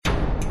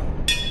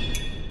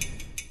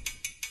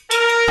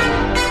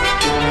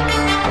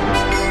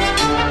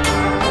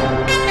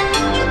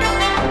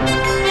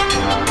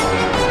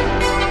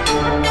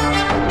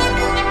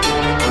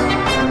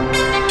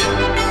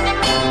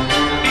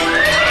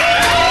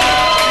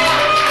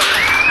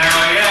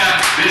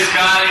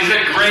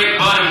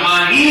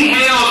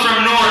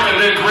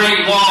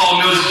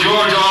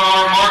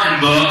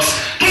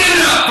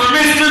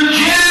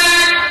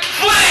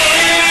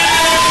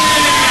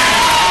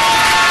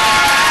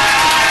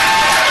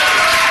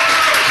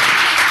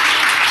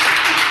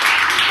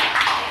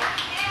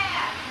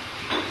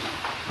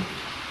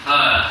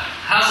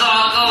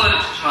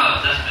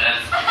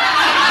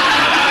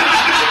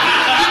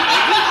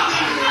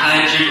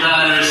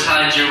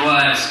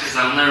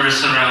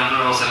nervous around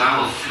girls, and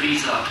I will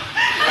freeze up.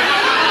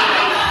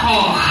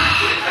 Oh.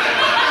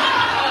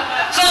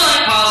 So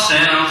like Paul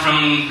said, I'm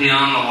from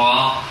beyond the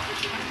wall.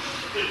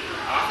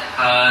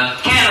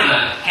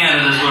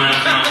 Canada's where I'm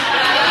from.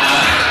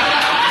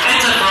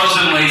 It's a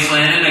frozen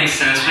wasteland, it makes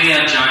sense. We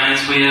have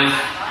giants, we have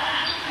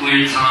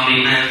weird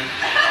zombie men.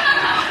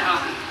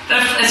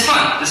 It's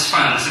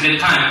fun, it's a good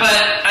time. But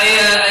I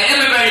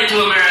immigrated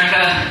to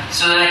America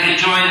so that I could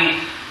join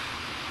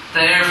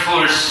the Air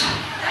Force,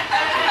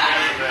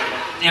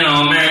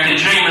 American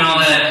dream and all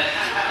that.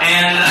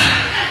 And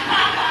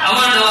I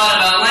learned a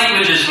lot about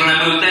languages when I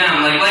moved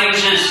down. Like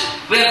languages,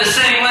 we have the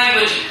same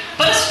language,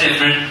 but it's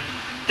different.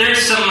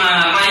 There's some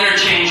minor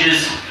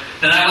changes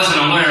that I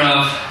wasn't aware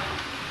of.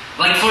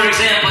 Like, for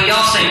example,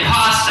 y'all say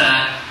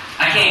pasta.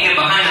 I can't get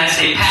behind that. I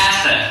say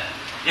pasta.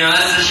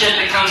 That's the shit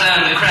that comes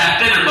out of the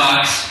craft dinner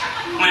box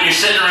when you're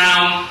sitting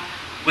around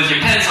with your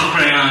pencil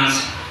crayons.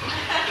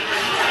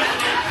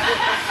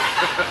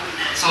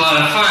 It's a lot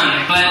of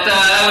fun. But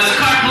I was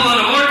carpooling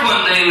to work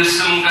one day with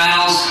some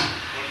gals,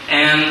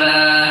 and,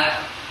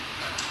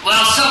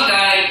 some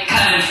guy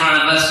cut in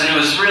front of us, and it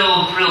was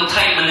real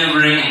tight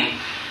maneuvering, and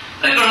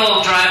the girl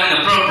driving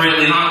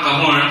appropriately honked the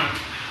horn.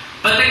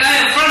 But the guy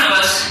in front of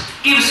us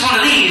gave us one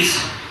of these.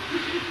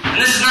 And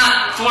this is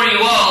not for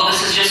you all,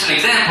 this is just an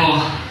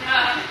example.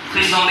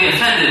 Please don't be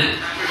offended.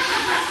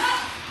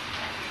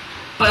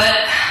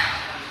 But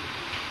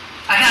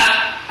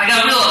I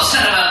got real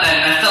upset about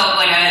that, and I felt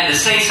like I had to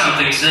say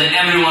something so that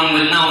everyone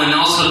would know and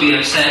also be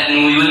upset,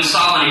 and we wouldn't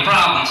solve any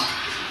problems.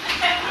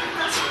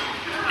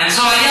 And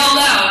so I yelled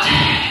out,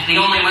 the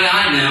only way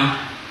I knew,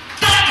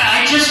 that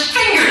guy just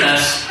fingered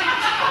us!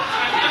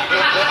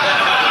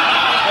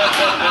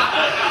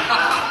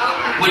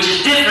 Which is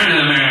different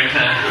in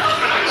America.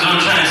 So I'm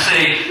trying to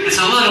say, it's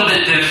a little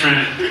bit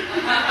different.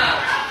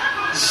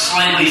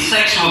 Slightly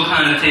sexual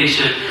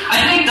connotation.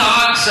 I think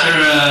dogs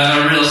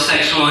are real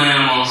sexual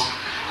animals.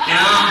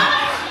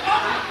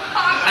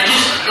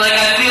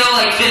 I feel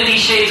like 50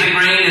 Shades of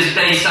Grey is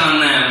based on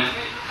them.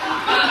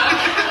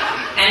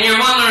 And you're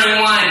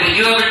wondering why, but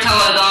you ever tell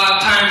a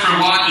dog time for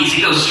walkies,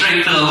 he goes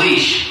straight for the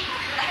leash.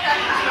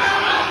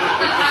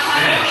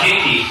 Yeah,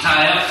 kinky,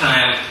 tie up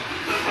time.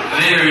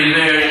 Very,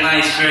 very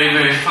nice, very,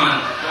 very fun.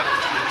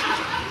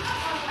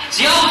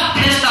 So y'all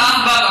pissed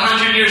off about the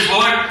 100 Years'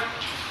 War?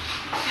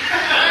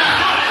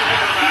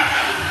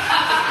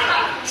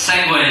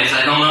 Segways,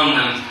 I don't own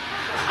them.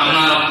 I'm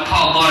not a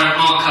Paul Blart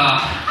Mall Cop.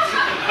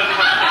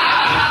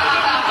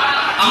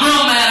 I'm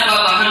real mad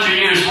about the 100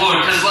 Years' War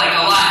because, a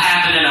lot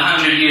happened in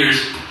 100 years.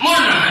 More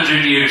than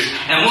 100 years.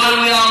 And what do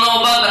we all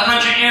know about the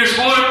 100 Years'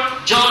 War?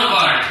 Joan of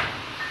Arc.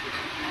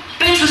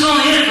 Bitch was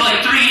only in it for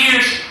 3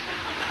 years.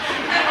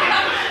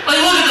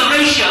 Look at the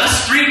ratio,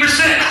 that's 3%.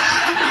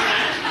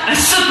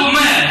 That's simple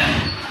math.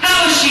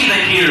 How is she the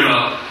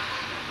hero?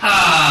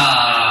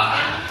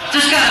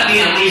 There's gotta be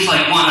at least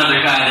one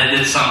other guy that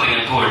did something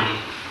important.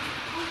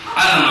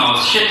 I don't know,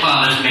 shit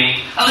bothers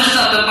me. Other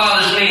stuff that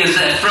bothers me is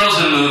that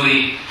Frozen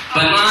movie,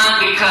 but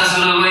not because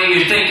of the way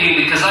you're thinking,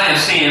 because I have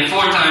seen it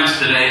 4 times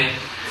today.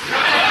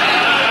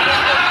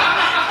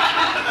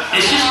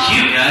 It's just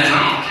cute, guys, I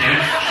don't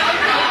care.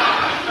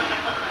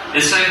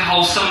 It's a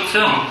wholesome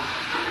film.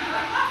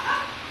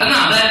 But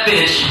no, that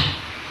bitch,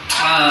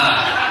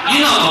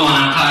 you know the one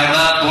I'm talking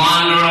about,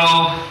 blonde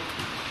girl,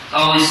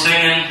 always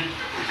singing.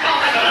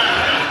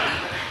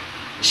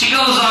 She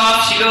goes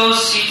off, people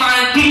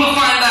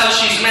find out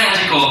she's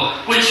magical,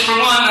 which for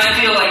one, I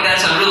feel like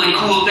that's a really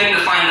cool thing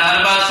to find out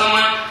about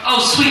someone.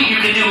 Oh sweet,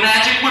 you can do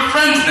magic, we're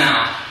friends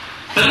now.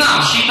 But no,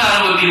 she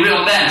thought it would be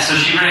real bad, so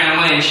she ran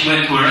away and she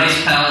went to her ice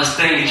palace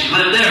thing and she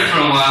lived there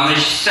for a while, and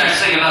she started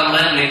singing about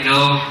letting it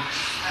go.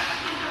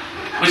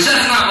 Which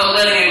that's not what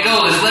letting it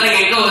go is. Letting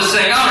it go is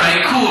saying,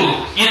 alright,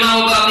 cool, you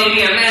know about me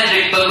being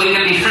magic, but we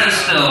can be friends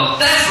still.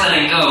 That's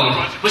letting go.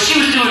 What she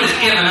was doing is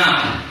giving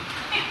up.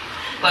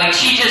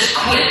 She just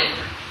quit.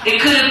 It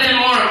could have been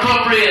more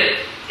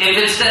appropriate if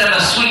instead of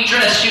a sweet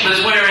dress, she was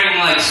wearing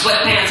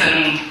sweatpants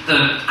and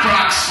the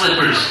Crocs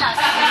slippers.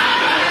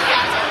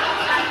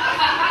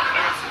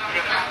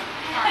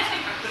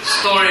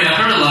 Story of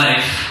her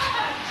life.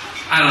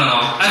 I don't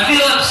know. I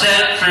feel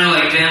upset for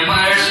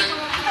vampires.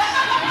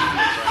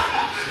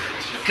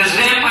 Because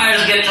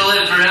vampires get to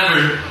live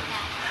forever.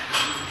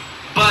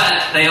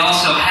 But they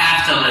also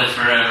have to live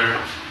forever.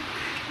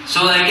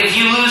 So if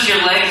you lose your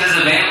legs as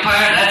a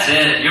vampire, that's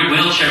it. You're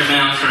wheelchair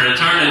bound for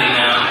eternity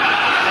now.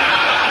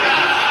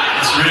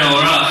 It's real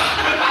rough.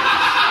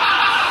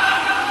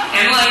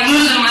 And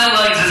losing my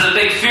legs is a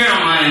big fear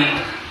of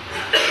mine.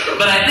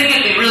 But I think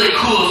it'd be really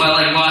cool if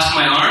I lost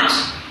my arms.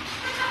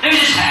 Maybe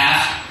just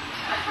half.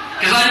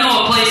 Because I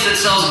know a place that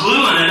sells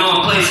glue and I know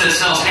a place that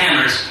sells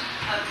hammers.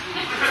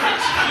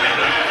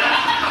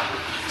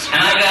 And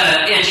I got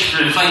an itch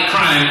to fight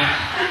crime.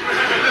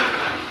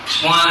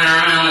 Just wandering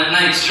around at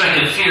night,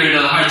 striking fear into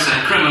the hearts of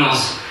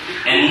criminals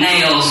and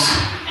nails.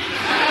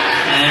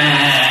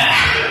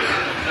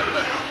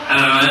 I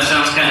don't know, that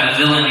sounds kind of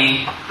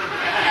villainy.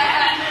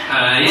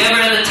 You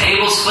ever had the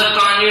table slipped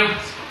on you?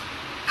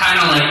 Kind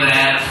of like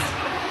that.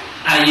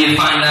 How how you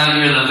find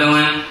out you're the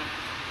villain?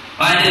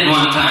 Well, I did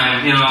one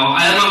time, you know.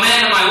 I'm a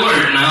man of my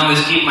word, and I always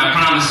keep my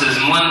promises.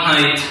 And one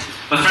night,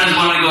 my friends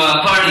wanted to go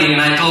out partying,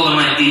 and I told them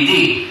I'd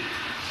DD.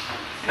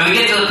 And we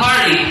get to the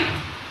party,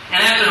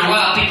 and after a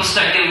while, people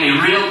start giving me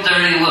real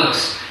dirty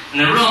looks. And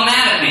they're real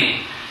mad at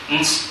me.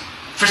 And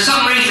for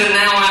some reason,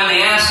 now I'm the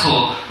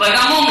asshole. Like,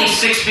 I'm only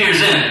 6 beers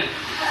in.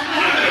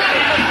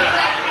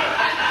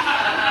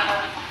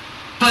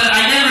 But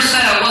I never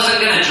said I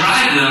wasn't going to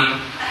drive them.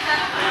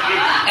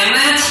 And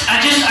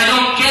I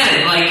don't get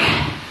it. Like,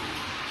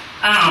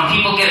 I don't know,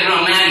 people get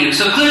real mad at you.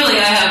 So clearly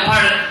I have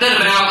a bit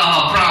of an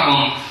alcohol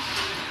problem,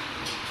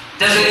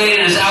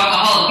 designated as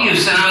alcohol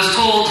abuse. And I was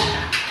told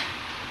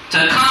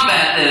to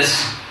combat this,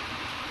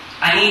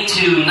 I need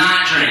to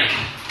not drink.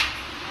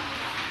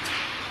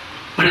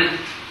 But it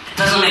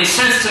doesn't make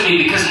sense to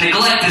me because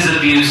neglect is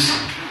abuse.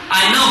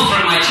 I know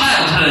from my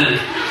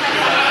childhood.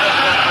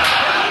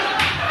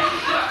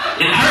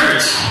 It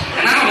hurts,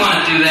 and I don't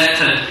want to do that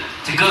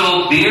to good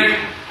old beer.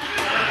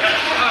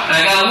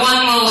 I got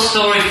one little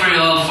story for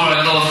y'all before I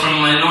go from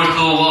my North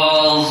of the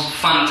Wall's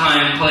fun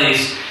time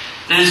place.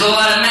 There's a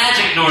lot of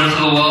magic north of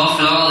the wall,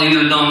 for all of you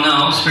who don't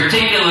know,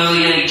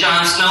 particularly any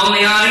Jon Snow in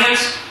the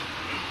audience.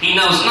 He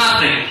knows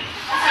nothing.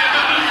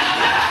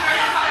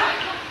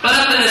 But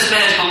up in this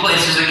magical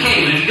place, there's a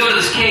cave. And if you go to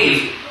this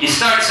cave, you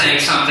start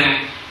saying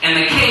something, and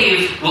the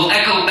cave will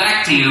echo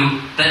back to you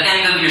the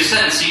end of your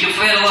sentence. So you can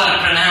forget a lot of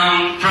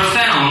pronouns,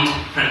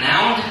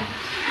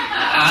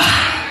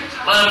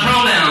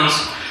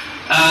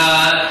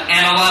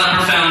 and a lot of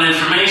profound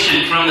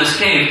information from this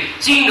cave.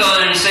 So you can go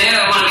there and say,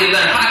 I want to be a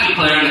better hockey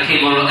player, and the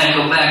cave will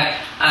echo back,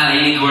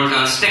 you need to work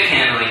on stick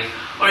handling.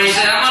 Or you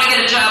say, I want to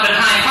get a job in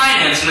high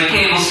finance, and the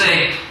cave will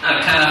say,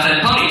 cut off that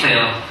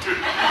ponytail.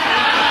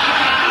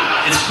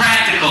 It's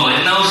practical,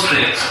 it knows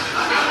things.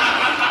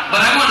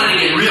 But I wanted to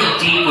get real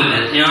deep with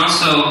it, you know,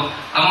 so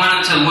I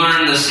wanted to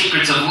learn the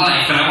secrets of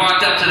life. And I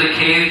walked up to the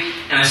cave,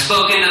 and I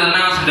spoke into the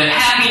mouth of it,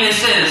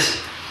 happiness is.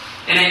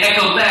 And it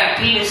echoed back,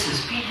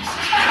 penises.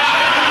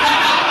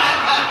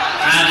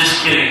 I'm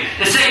just kidding.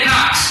 This ain't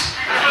Cox.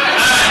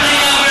 Alright, thank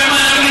you all very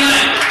much. Have a good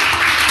night.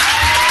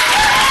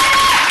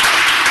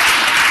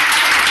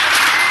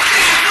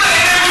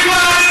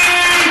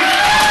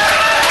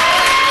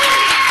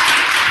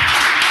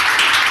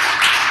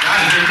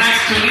 Guys, our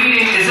next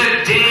comedian is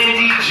a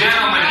dandy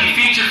gentleman. He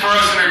featured for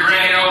us in our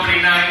grand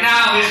opening night.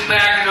 Now he's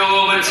back into a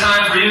little bit of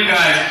time for you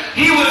guys.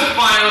 He was a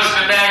finalist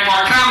in the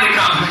Magmar Comedy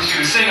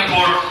Competition in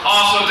Singapore.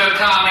 Also done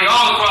comedy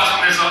all across the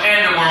peninsula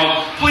and the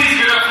world. Please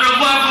give it up for the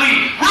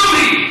lovely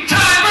Ruby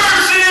Time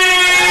Mercy!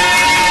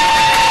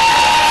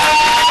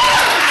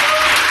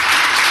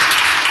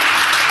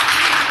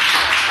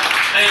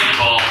 Thank you,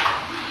 Paul.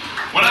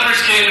 When I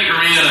first came to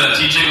Korea to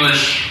teach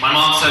English, my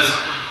mom says,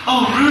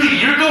 "Oh, Rudy,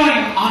 you're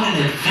going on an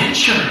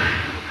adventure."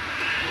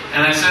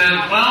 And I said,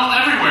 well,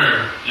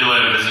 everywhere you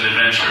live is an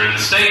adventure. In the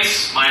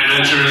States, my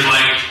adventure is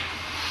like,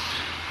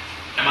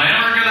 am I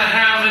ever going to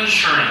have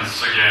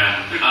insurance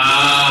again?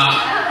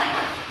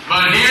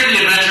 But here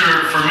the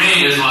adventure for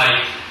me is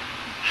like,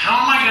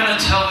 how am I going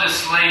to tell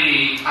this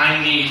lady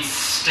I need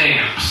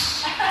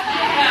stamps?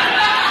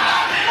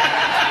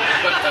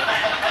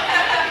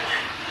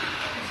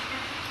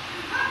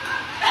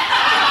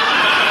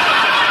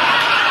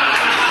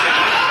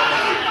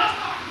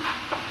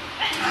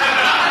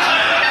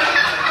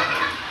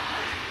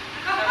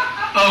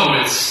 Oh,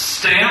 it's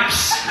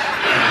stamps?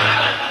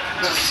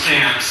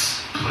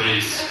 Stamps,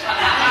 please.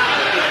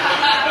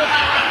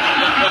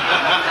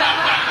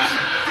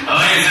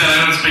 Like I said,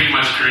 I don't speak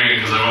much Korean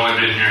because I've only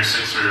been here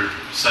 6 or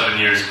 7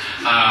 years.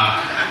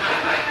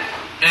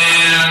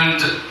 And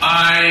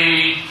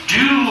I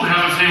do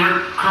have a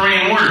favorite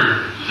Korean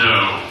word,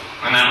 though.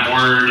 And that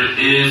word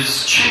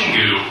is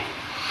chingu.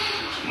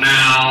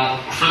 Now,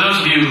 for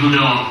those of you who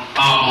don't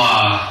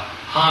habla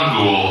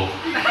Hangul,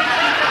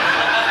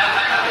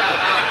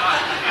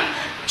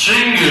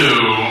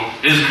 chingu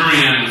is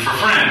Korean for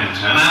friend,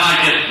 and I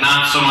like it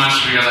not so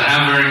much because I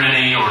have very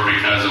many or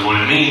because of what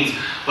it means,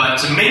 but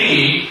to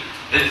me,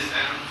 it's...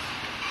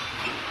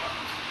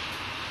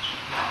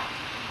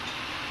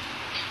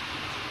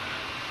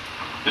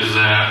 Is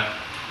that...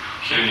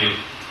 Can you...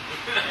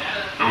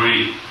 Are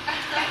we...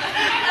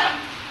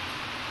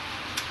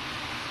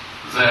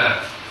 Is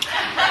that...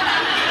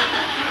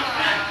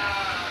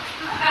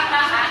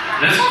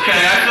 It's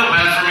okay, I feel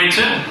bad for me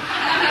too.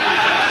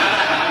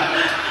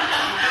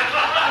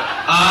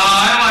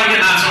 I like it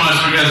not so much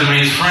because it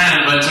means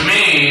friend, but to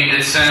me,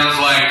 it sounds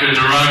like a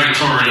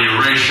derogatory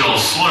racial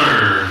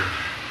slur.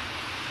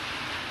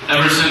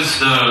 Ever since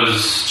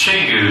those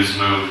Chingus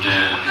moved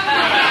in.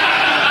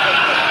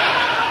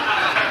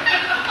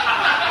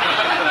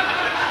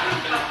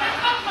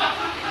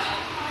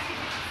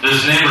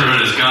 This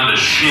neighborhood has gone to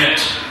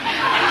shit.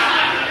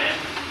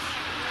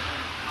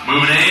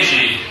 Moving to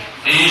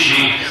AG,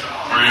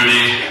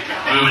 Rudy.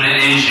 Moving to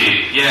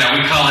AG. Yeah,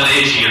 we call it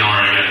AG in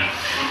Oregon.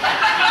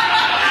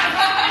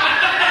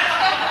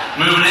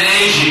 Moving to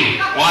AG.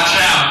 Watch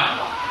out.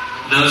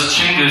 Those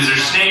Chingus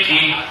are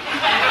sneaky.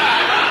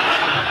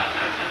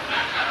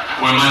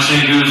 Where my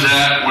chingu's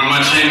at? Where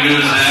my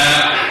chingu's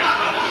at?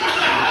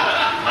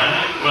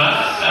 What?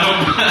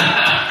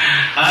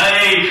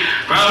 I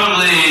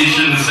probably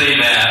shouldn't say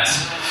that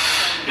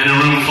in a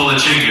room full of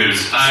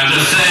chingus. I'm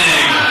just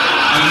saying.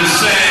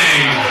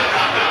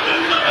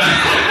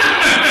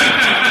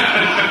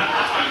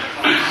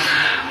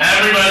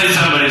 Everybody's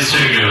somebody's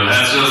chingu.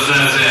 That's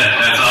it.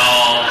 That's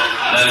all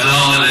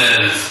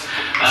it is.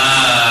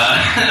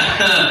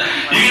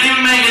 You can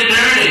even make it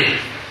dirty.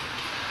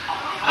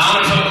 I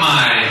want to put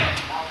my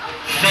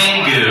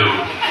fingu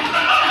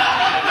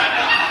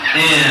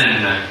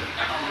in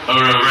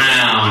or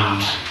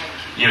around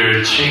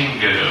your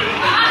chingu.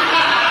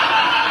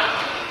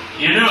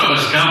 You knew it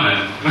was coming.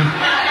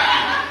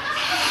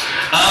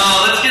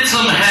 Let's get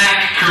some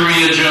hack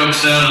Korea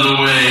jokes out of the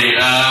way.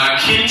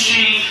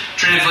 Kimchi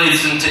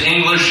translates into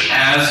English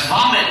as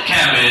vomit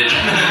cabbage.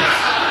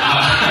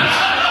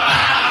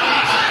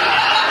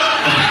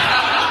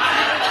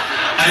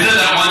 I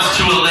said that once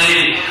to a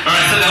lady, or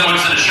I said that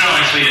once at a show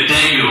actually, at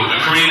Daegu. A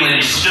Korean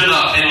lady stood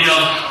up and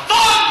yelled,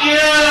 "Fuck yeah!"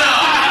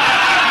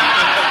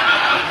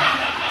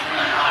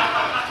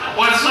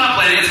 What's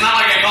up, lady? It's not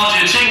like I called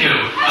you a chingu.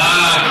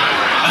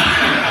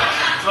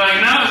 It's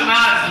like, no, it's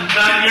not.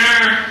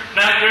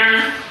 Not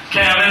your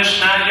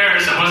cabbage, not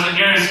yours. It wasn't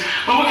yours.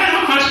 But what kind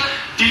of a question?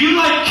 Do you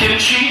like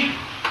kimchi?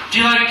 Do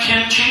you like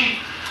kimchi?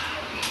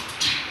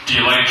 Do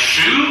you like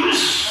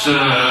shoes?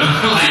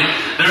 Like,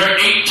 there are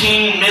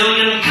 18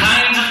 million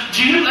kinds of...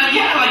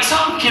 Yeah, like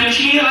some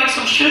kimchi, like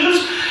some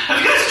shoes. Have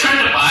you guys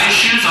tried to buy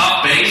shoes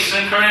off base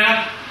in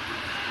Korea?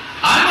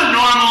 I'm a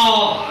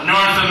normal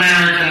North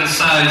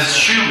American-sized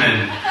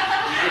shoeman.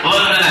 11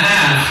 and a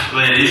half,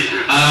 ladies.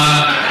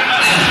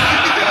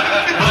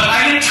 But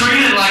I get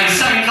treated like a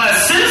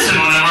second-class citizen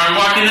whenever I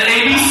walk into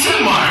ABC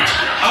Mart.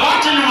 I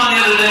walked into one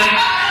the other day.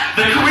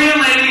 The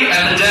Korean lady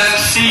at the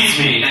desk sees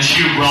me, and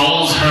she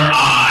rolls her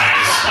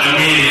eyes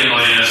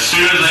immediately. As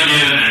soon as I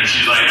get in there,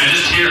 she's like, I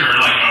just hear her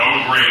like,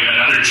 oh great,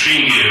 another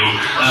chingu.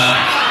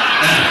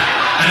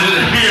 I just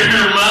hear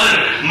her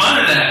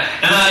mutter that.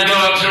 And then I go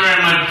up to her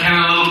in my kind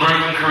of little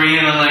broken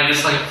Korean, and I'm like,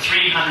 it's like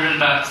 300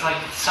 bucks, like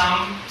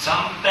some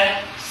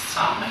bet,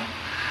 something.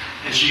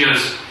 And she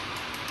goes,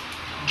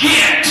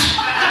 get!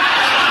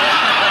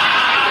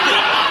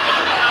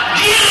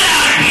 Get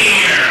out of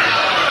here!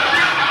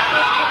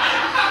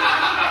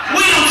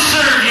 We don't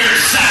serve your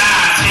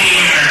size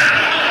here!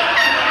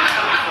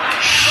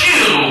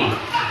 Shoo!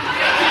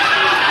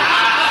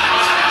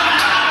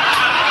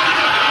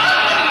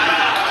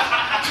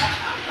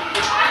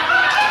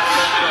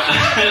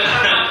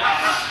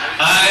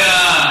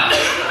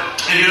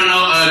 If you don't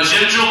know,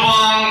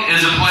 Jjimjilbang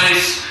is a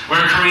place where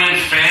Korean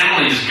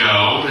families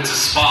go. It's a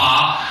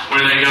spa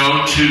where they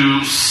go to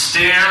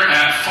stare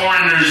at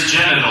foreigners'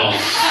 genitals.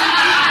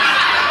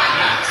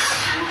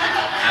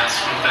 That's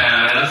what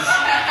that is.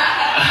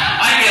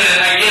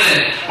 I get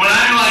it. When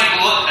I'm like,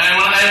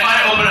 if I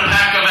open a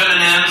pack of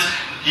M&Ms,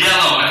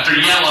 yellow after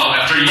yellow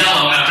after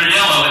yellow after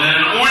yellow, and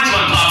then an orange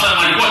one pops up,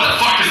 I'm like, what the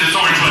fuck is this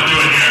orange one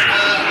doing here?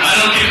 I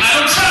don't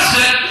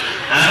trust it.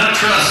 I don't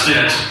trust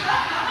it.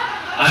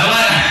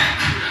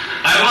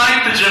 I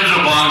like the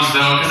Jjimjilbangs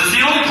though, because it's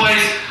the only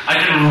place I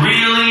can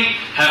really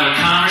have a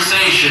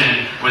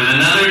conversation with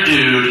another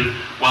dude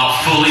while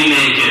fully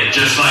naked,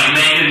 just like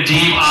making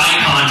deep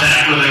eye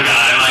contact with a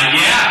guy. Like,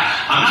 yeah,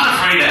 I'm not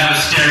afraid to have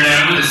a stare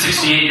down with a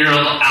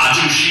 68-year-old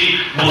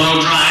ajushi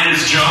blow drying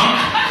his junk.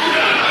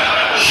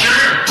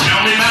 Sure,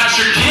 tell me about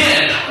your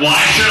kid. Why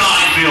should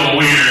I feel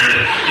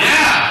weird?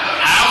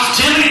 Yeah, how's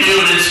Timmy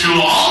doing in school?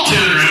 I'll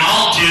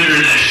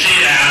tutor the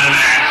shit out of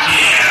that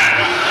kid.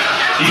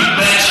 You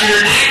bet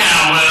your dick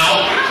I will.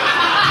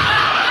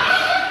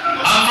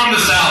 I'm from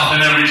the South,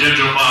 and every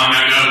Jjimjilbang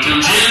I go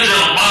to,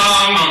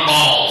 Jjimjilbang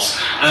balls.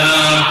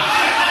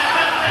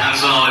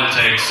 That's all it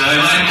takes. I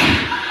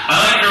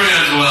like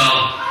Korea as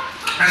well,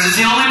 because it's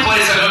the only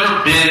place I've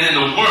ever been in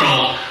the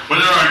world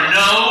where there are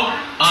no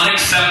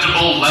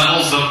unacceptable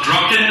levels of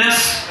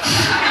drunkenness.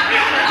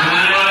 Does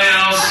anybody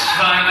else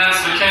find that's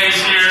the case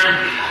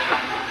here?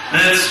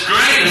 It's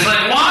great. It's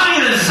like,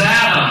 why is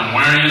Adam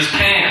wearing his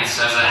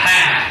pants as a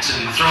hat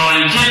and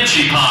throwing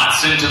kimchi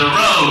pots into the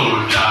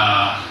road?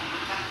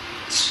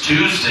 It's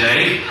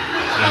Tuesday,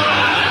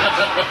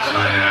 so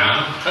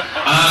yeah.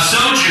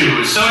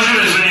 Soju. Soju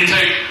is when you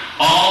take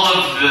all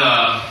of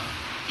the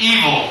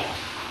evil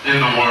in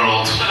the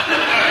world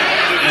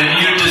and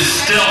you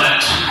distill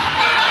it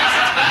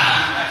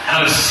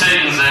out of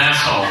Satan's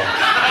asshole.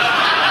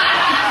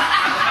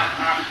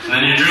 And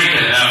then you drink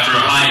it after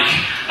a hike.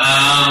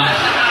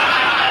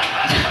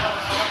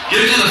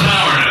 Gives you the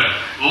power to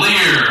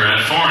leer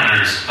at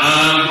foreigners.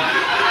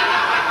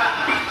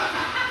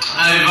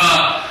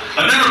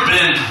 I've never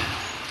been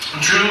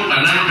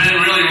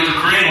really with a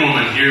Korean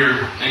woman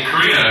here in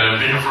Korea. I've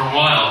been here for a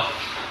while.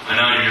 I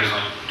know you guys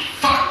are like,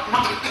 fuck,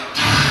 what the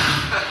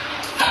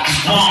fuck is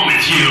wrong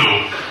with you?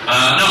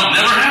 No,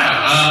 never have.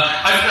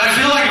 I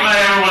feel like if I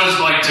ever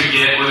was like to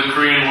get with a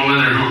Korean woman,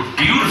 they're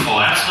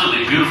beautiful,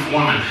 absolutely beautiful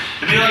woman.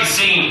 It'd be like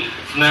seeing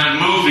from that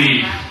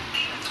movie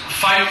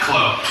Fight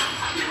Club.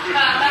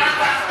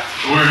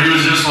 where he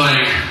was just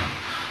like,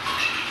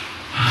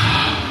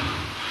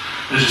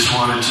 I just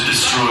wanted to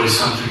destroy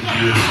something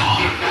beautiful.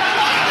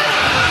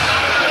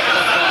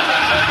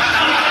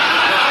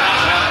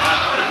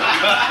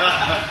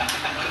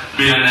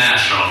 Be a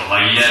natural,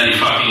 like Yeti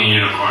fucking a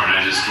unicorn.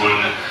 I just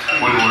wouldn't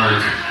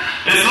work.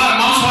 It's like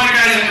most white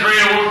guys in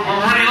Korea were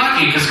pretty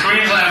lucky because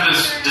Koreans have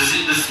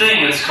this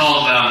thing. It's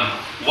called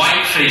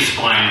white face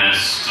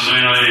blindness. Does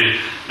anybody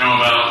know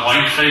about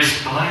white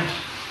face blind?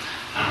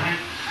 All right.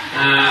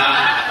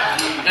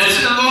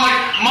 It's like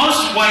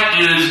most white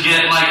dudes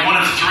get like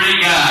one of three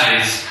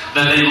guys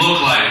that they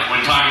look like when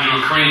talking to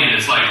a Korean.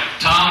 It's like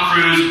Tom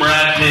Cruise,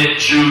 Brad Pitt,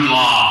 Jude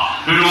Law.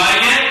 Who do I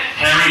get?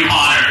 Harry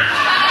Potter.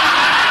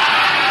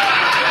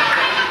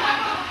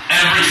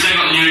 Every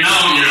single, you're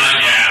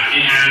like, yeah, he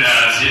kind of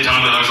does. He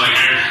totally looks like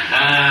her.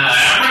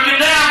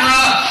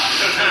 Abracadabra!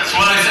 That's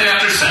what I say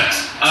after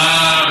sex.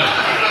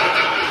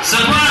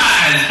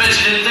 Surprise! Bet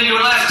you didn't think it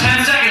would last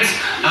 10 seconds.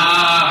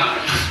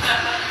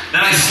 Then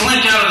I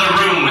slink out of the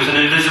room with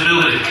an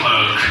invisibility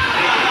cloak.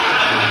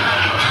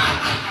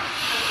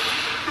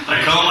 I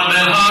call my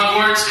bed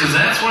Hogwarts because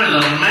that's where the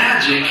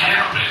magic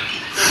happens.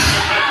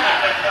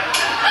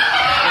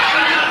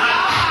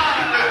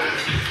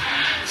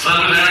 Slept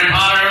with Harry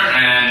Potter,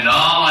 and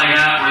all I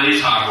got were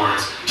these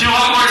Hogwarts. 2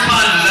 Hogwarts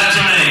puns, is that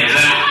too many?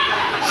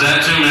 Is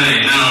that too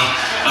many? No.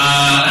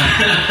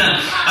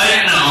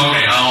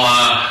 Okay,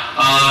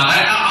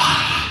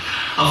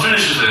 I'll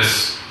finish with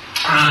this.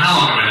 How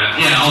long have I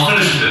done? Yeah, I'll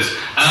finish with this.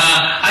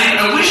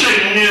 I wish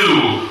I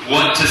knew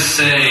what to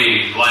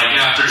say, like,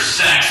 after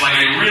sex. Like,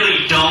 I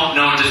really don't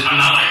know. I'm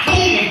not like,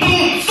 boom,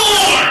 boom,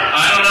 Thor!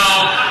 I don't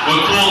know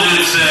what cool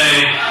dudes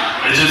say.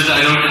 It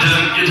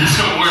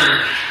doesn't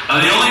work.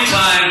 The only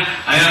time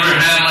I ever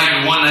had, like,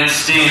 a one-night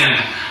stand,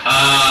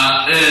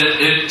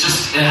 it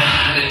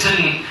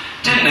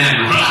didn't end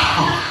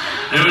well.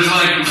 It was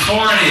like 4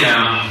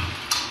 a.m.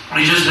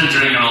 We just been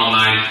drinking all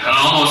night.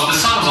 The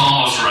sun was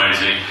almost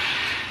rising.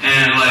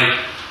 And, like,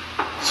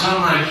 so I'm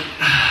like,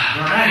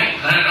 all right.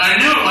 I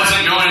knew it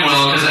wasn't going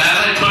well because as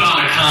I put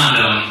on a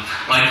condom,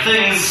 like,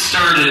 things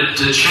started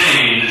to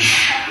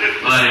change.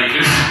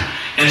 Like,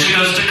 and she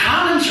goes, do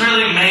condoms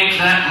really make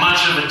that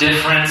much of a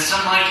difference?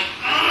 I'm like,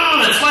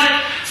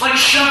 it's like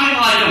shoving,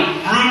 like, a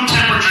room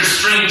temperature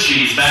string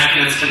cheese back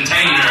in its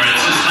container.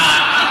 It's just not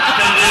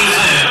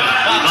conducive.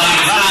 Like,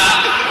 it's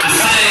not the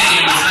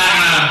same. It's not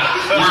going to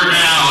work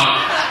out.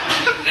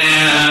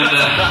 And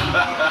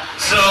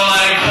so,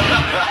 like,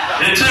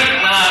 it took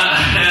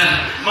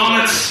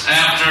moments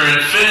after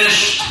it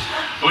finished,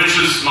 which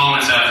was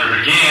moments after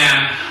it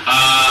began,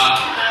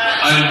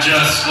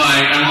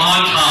 I'm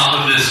on top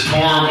of this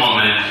poor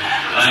woman.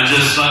 I'm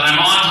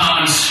on top,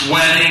 I'm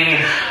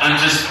sweating, I'm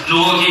just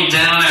looking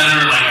down at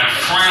her like I'm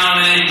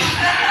frowning.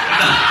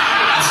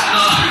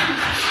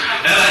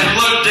 And I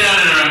look down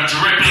at her, I'm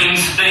dripping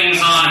things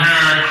on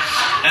her,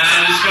 and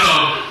I just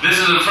go, this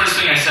is the first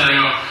thing I said, I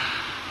go,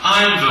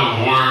 I'm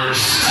the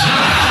worst.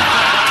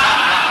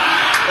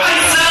 I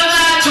said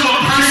that to a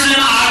person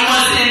I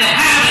was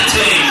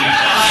inhabiting.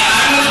 Like,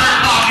 I was her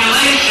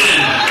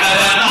population at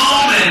that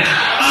moment.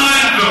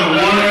 I'm the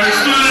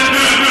worst.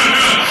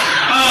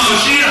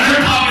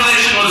 Her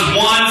population was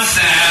one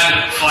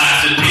sad,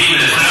 flaccid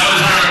penis. That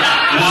was her.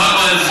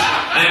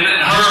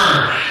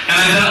 And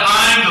I said,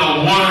 I'm the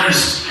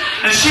worst.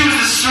 And she was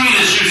the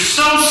sweetest. She was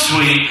so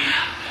sweet.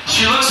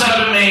 She looks up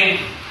at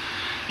me.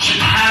 She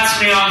pats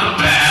me on the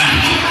back.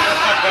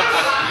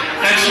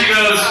 And she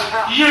goes,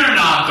 you're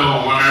not the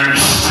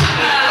worst.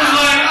 I was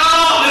like,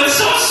 oh, that's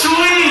so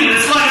sweet.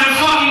 It's like I'm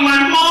fucking my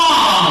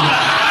mom.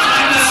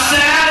 Like the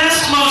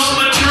saddest, most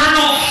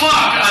maternal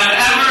fuck I've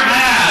ever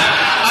had.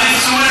 I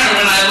swear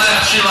when I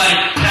left, she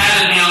like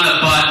patted me on the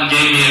butt and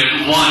gave me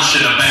a lunch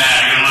in a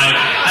bag. And like,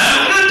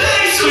 have a good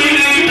day,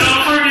 sweetie.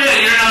 Don't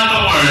forget, you're not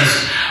the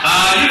worst.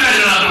 You guys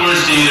are not the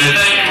worst either.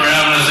 Thank you for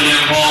having us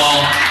again,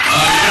 Paul.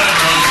 You got to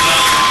throw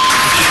some.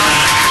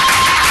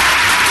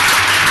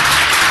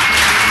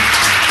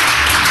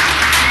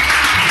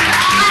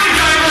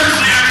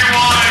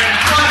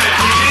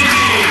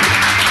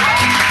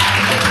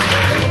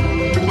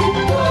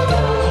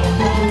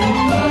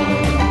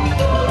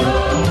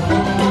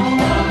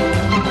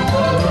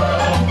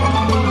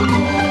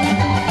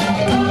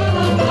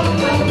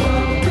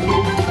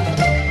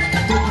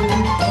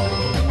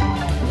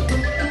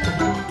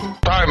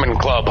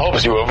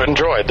 Hopes you have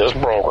enjoyed this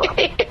program.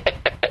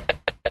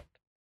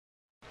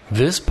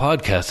 This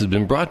podcast has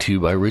been brought to you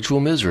by Ritual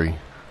Misery.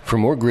 For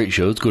more great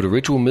shows, go to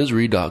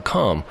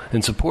ritualmisery.com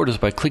and support us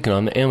by clicking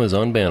on the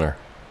Amazon banner.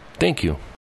 Thank you.